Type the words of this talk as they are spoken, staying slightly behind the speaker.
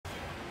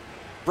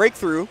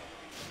Breakthrough,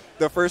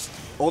 the first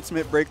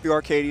Ultimate Breakthrough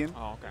Arcadian.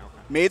 Oh, okay, okay.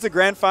 Made it to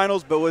Grand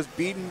Finals, but was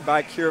beaten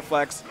by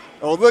Kiraflex.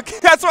 Oh, look,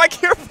 that's why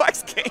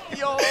Kiraflex came.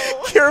 Yo!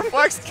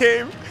 Kiraflex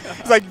came.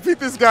 He's like, beat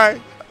this guy.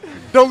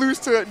 Don't lose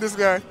to this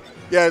guy.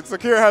 Yeah, so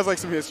Kira has like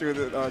some history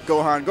with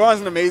Gohan.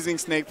 Gohan's an amazing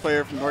Snake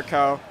player from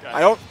NorCal.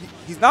 Gotcha.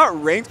 He's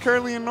not ranked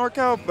currently in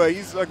NorCal, but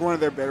he's like one of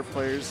their better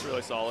players.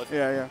 Really solid.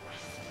 Yeah, yeah.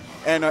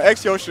 And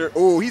XYosher,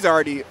 oh, he's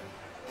already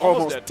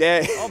almost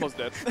dead. Almost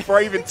dead. Before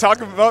I even talk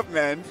him up,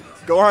 man.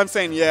 Gohan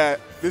saying, yeah,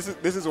 this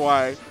is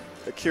why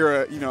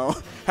Akira, you know,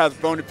 has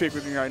bone to pick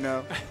with me right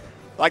now.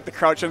 Like the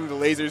crouch under the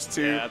lasers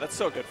too. Yeah, that's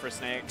so good for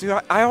Snake. Dude,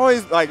 I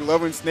always like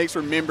love when Snakes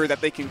remember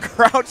that they can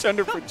crouch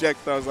under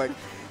projectiles. Like,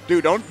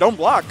 dude, don't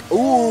block.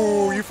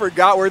 Ooh, you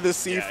forgot where the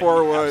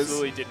C4 was.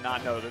 Absolutely did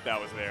not know that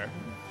was there.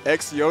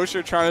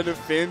 XYosher trying to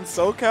defend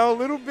SoCal a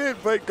little bit,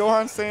 but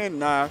Gohan saying,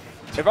 nah.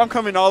 If I'm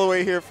coming all the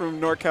way here from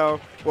NorCal,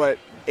 what,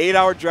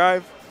 8-hour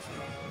drive?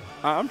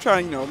 I'm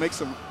trying, you know, make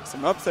some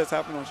upsets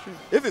happen on stream.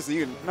 If it's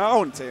even, no, I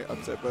wouldn't say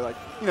upset, but like,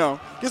 you know,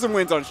 get some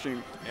wins on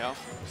stream. Yeah,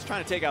 just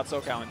trying to take out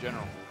SoCal in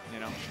general. You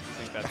know, I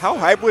think that's how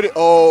hype would it?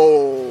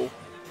 Oh,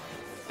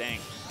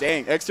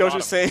 dang,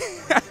 XYosher saying,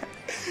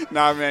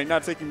 nah, man, you're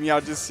not taking me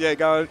out just yet.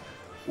 Gotta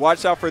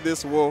watch out for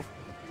this wolf.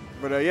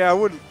 But yeah, I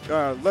would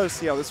let us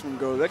see how this one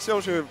goes.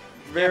 XYosher.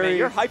 Yeah, man,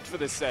 you're hyped for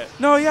this set.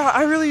 No, yeah,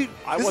 I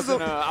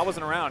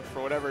wasn't around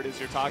for whatever it is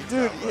you're talking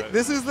about. Dude,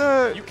 this is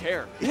the. You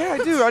care. Yeah,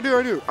 I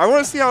do. I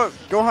want to see how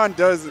Gohan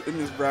does in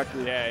this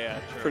bracket. Yeah,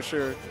 true. For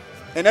sure.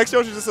 And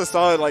XYosher is just a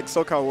solid like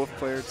SoCal Wolf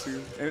player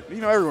too. And you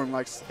know everyone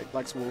likes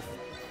Wolf.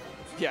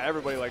 Yeah,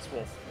 everybody likes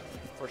Wolf,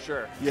 for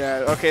sure.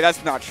 Yeah, okay,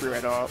 that's not true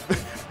at all.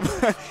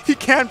 He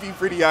can be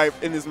pretty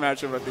hype in this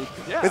matchup, I think.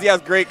 Yeah. Because he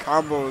has great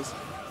combos,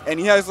 and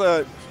he has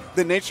the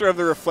nature of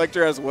the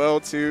reflector as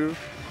well too.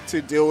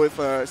 To deal with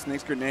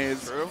Snake's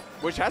grenades. True.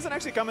 Which hasn't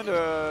actually come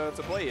into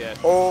play yet.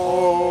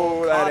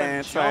 Oh, that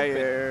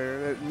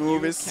anti-air. That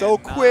move is so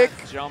quick.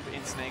 Jump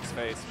in Snake's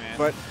face, man.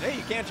 But hey,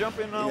 you can't jump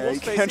in Wolf's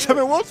face. You can't jump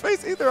in Wolf's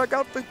face either. I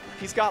got the.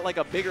 He's got like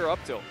a bigger up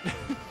tilt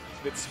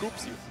that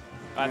scoops you.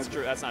 That's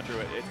true. That's not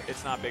true.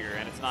 It's not bigger,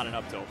 and it's not an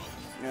up tilt.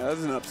 Yeah,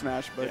 that's an up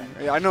smash, but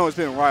yeah, I know it's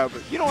been a while,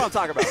 but you know what I'm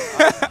talking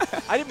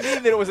about. I didn't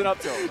mean that it was an up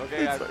tilt.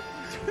 Okay,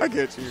 I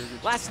get you.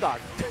 Last stock.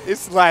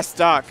 It's last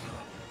stock.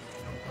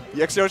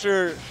 The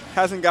XYosher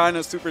hasn't gotten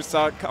a super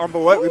stock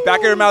combo. What? We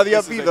back him out of the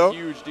up B though.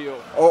 Huge deal.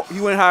 Oh,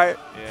 he went high. Yeah,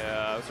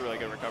 that was a really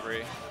good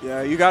recovery.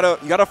 Yeah, you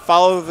gotta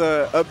follow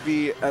the up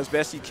B as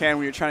best you can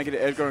when you're trying to get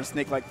an edge guard on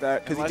Snake like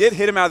that, because he did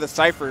hit him out of the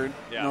cipher.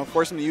 Yeah. You know,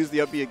 force him to use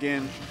the up B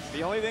again.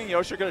 The only thing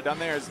Yosher could have done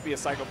there is be a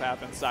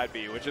psychopath inside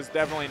B, which is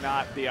definitely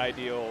not the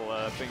ideal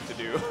thing to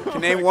do. You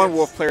can name one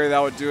Wolf player that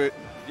would do it.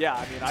 Yeah,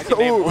 I mean, I can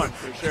name one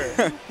for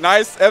sure.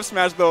 Nice F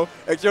smash though.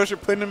 XYosher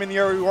putting him in the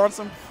area he wants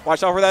him.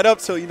 Watch out for that up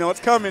till you know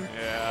it's coming.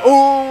 Yeah.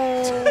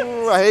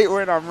 Oh, I hate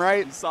when I'm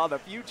right. You saw the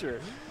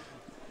future.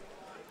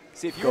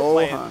 See, if you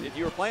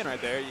were playing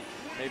right there,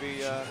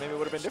 maybe it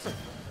would have been different.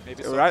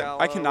 Maybe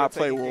I cannot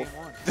play Wolf.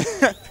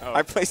 Oh.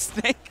 I play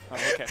Snake. Oh,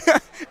 okay.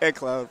 And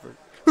Cloud.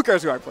 Who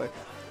cares who I play?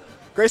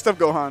 Great stuff,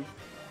 Gohan.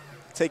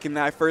 Taking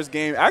that first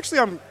game. Actually,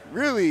 I'm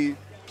really.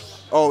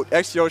 Oh,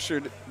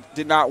 XYosher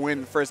did not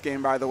win the first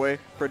game, by the way.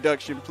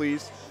 Production,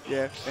 please.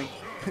 Yeah,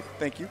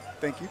 thank you.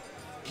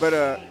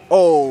 But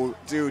oh,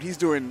 dude, he's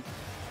doing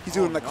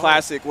the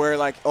classic where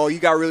like, oh, you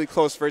got really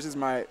close versus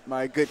my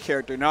good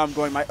character. Now I'm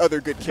going my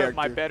other good character.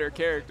 My better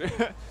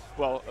character.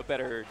 Well, a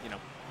better, you know,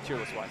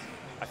 tier-list wise,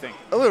 I think.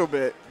 A little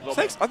bit.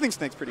 I think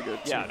Snake's pretty good.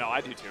 Yeah, too. no,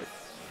 I do too.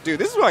 Dude,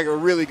 this is like a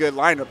really good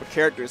lineup of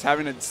characters,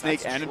 having a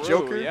Snake and a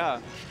Joker. Yeah.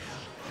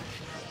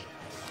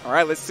 All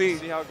right, let's see.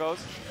 See how it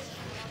goes.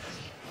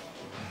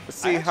 Let's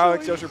see how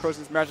XYosher approaches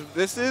this matchup.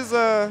 This is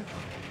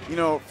you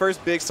know,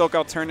 first big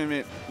SoCal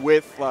tournament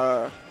with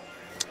the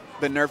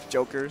nerf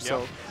Joker.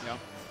 So yeah,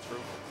 true.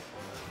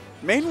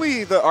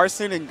 Mainly the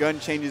arson and gun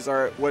changes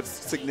are what's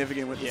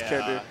significant with this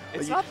character.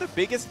 It's not the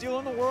biggest deal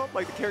in the world.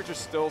 Like, the character's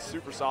still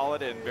super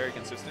solid and very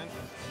consistent.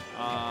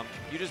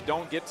 You just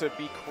don't get to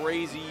be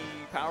crazy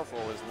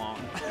powerful as long.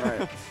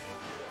 Right.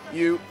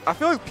 I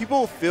feel like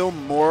people feel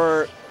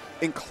more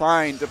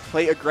inclined to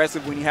play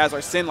aggressive when he has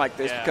Arsene like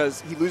this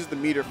because he loses the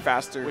meter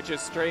faster. Which is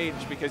strange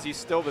because he's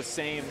still the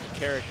same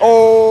character.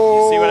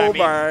 Oh, you see what I mean?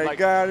 My like,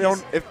 God.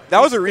 If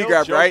that was a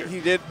regrab, Joker. right? He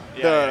did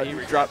he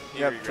drop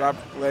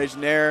ledge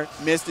nair,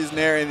 missed his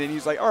nair, and then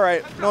he's like, all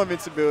right, no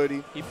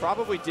invincibility. He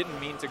probably didn't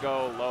mean to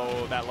go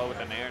that low with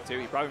the nair, too.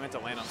 He probably meant to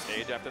land on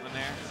stage after the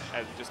nair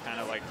and just kind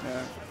of like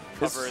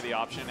cover the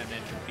option and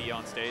then be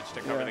on stage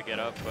to cover the get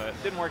up, but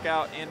it didn't work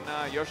out in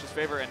Yosher's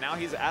favor, and now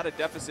he's at a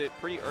deficit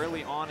pretty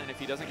early on, and if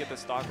he doesn't get the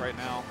stock right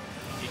now,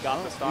 he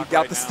got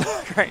the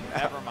stock right now.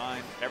 Never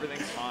mind.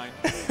 Everything's fine.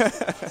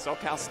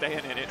 SoCal's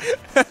staying in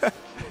it.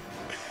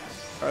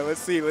 All right,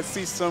 let's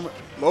see some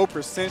low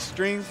percent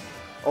strings.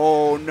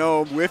 Oh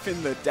no,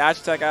 whiffing the dash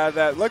attack out of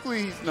that.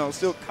 Luckily, he's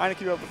still kind of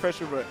keeping up the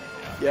pressure, but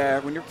yeah,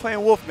 when you're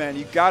playing Wolf, man,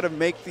 you got to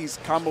make these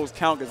combos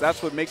count because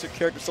that's what makes your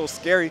character so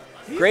scary.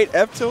 Great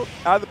F tilt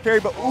out of the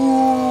parry, but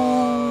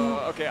ooh,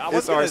 Okay, I It's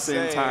was gonna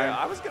Arsene say, time.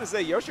 I was gonna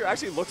say Yosher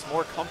actually looks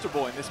more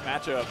comfortable in this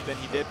matchup than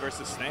he did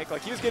versus Snake.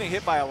 Like he was getting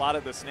hit by a lot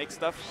of the Snake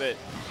stuff that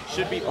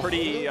should be pretty.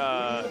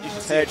 You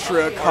should see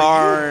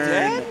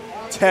Tetrakarn.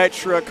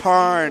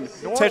 Tetrakarn.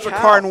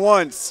 Tetrakarn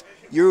once.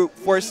 You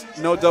force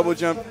no double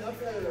jump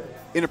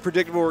in a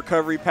predictable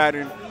recovery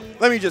pattern.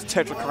 Let me just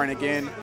Tetrakarn again.